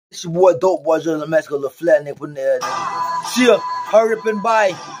It's your boy Dope Boy Jones, Mexico, the flat nigga putting there. Chill, hurry up and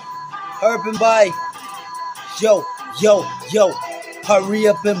buy. Hurry up and buy. Yo, hurry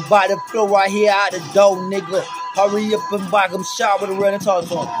up and buy the flow right here out the door, nigga. Hurry up and buy, come shot with a red and talk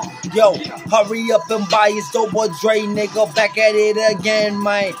to him. Yo, hurry up and buy, it's Dope Boy Dre, nigga. Back at it again,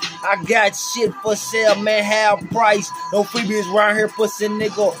 man. I got shit for sale, man, half price. No freebies around here, pussy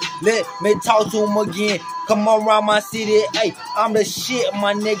nigga. Let me talk to him again. Come around my city, hey, I'm the shit,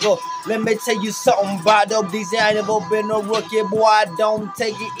 my nigga. Let me tell you something about them. These I ain't never been no rookie, boy. I don't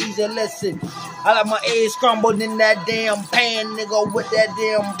take it easy. Listen, I like my eggs scrambled in that damn pan, nigga, with that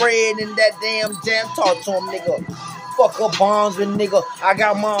damn bread and that damn jam. Talk to him, nigga. Fuck up bombs with nigga. I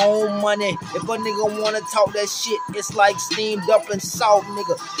got my own money. If a nigga wanna talk that shit, it's like steamed up and salt,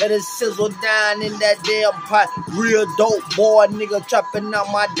 nigga. Let it sizzle down in that damn pot. Real dope boy, nigga, trapping out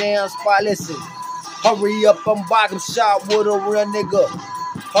my damn spot. Listen, hurry up and buy him shot with a real nigga.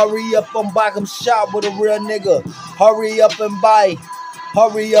 Hurry up and buy him shot with a real nigga. Hurry up and buy.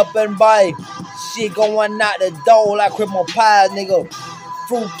 Hurry up and buy. Shit going out the door like criminal pies, nigga.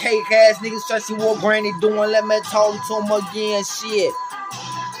 Fruitcake ass niggas try to see what Granny doing. Let me talk to him again, shit.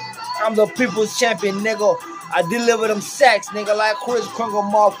 I'm the people's champion, nigga. I deliver them sacks, nigga, like Chris Kringle,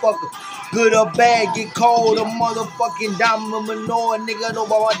 motherfucker. Good or bad, get cold, a motherfucking diamond manure, nigga. Know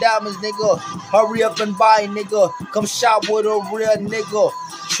about my diamonds, nigga. Hurry up and buy, nigga. Come shop with a real nigga.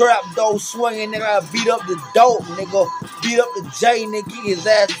 Trap dough swinging, nigga. I beat up the dope, nigga. Beat up the J, nigga. Kick his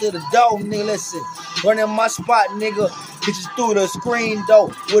ass to the dope, nigga. Listen, running my spot, nigga. Hit you through the screen,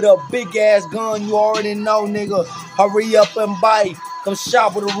 though, with a big ass gun. You already know, nigga. Hurry up and buy. Come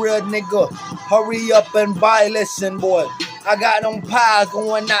shop with a real nigga. Hurry up and buy. Listen, boy. I got them pies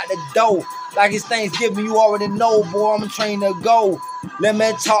going out the door. Like it's Thanksgiving, you already know, boy. I'm trained to go. Let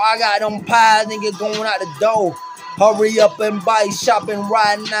me talk. I got them pies, nigga, going out the door. Hurry up and buy. Shopping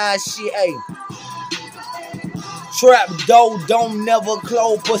right now, shit, ayy. Trap dough, don't never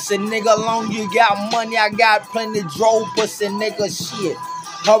close, pussy nigga. Long you got money, I got plenty drove, pussy nigga, shit.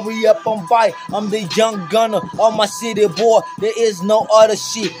 Hurry up and buy. I'm the young gunner of my city, boy. There is no other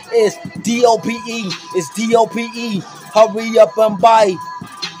shit. It's D-O-P-E. It's D-O-P-E. Hurry up and buy.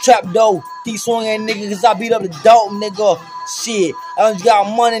 Trap dough. Keep swinging, nigga, cause I beat up the dope, nigga. Shit. I just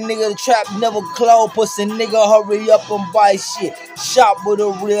got money, nigga. The trap never close, pussy nigga. Hurry up and buy shit. Shop with a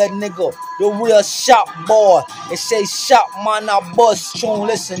real nigga. The real shop boy. And say shop, man, I bust strong.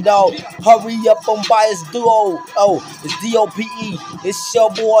 Listen, dog. Hurry up and buy his duo. Oh, it's D-O-P-E. It's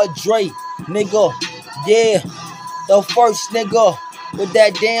your boy Dre, nigga. Yeah. The first nigga. With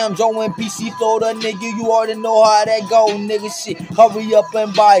that damn Joe and PC Florida, nigga. You already know how that go, nigga. Shit. Hurry up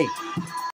and buy.